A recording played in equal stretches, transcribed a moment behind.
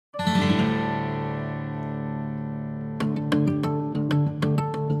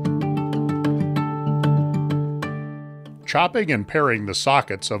Chopping and paring the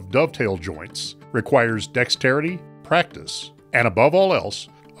sockets of dovetail joints requires dexterity, practice, and above all else,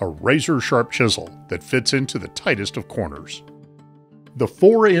 a razor-sharp chisel that fits into the tightest of corners. The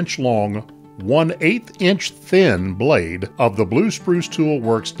 4-inch long, 1/8 inch thin blade of the blue Spruce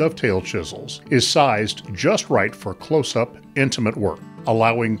Toolworks dovetail chisels is sized just right for close-up, intimate work,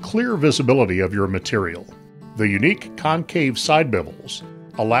 allowing clear visibility of your material. The unique concave side bevels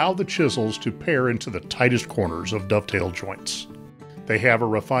allow the chisels to pare into the tightest corners of dovetail joints. They have a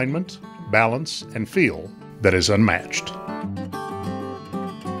refinement, balance, and feel that is unmatched.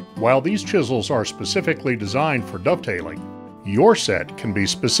 While these chisels are specifically designed for dovetailing, your set can be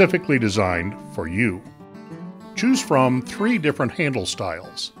specifically designed for you. Choose from 3 different handle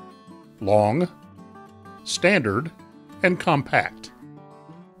styles: long, standard, and compact.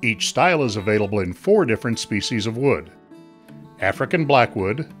 Each style is available in 4 different species of wood: African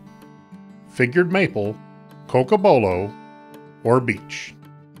blackwood, figured maple, cocobolo, or beech.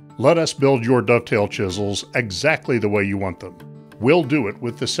 Let us build your dovetail chisels exactly the way you want them. We'll do it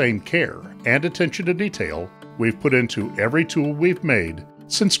with the same care and attention to detail we've put into every tool we've made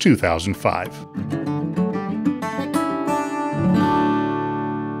since 2005.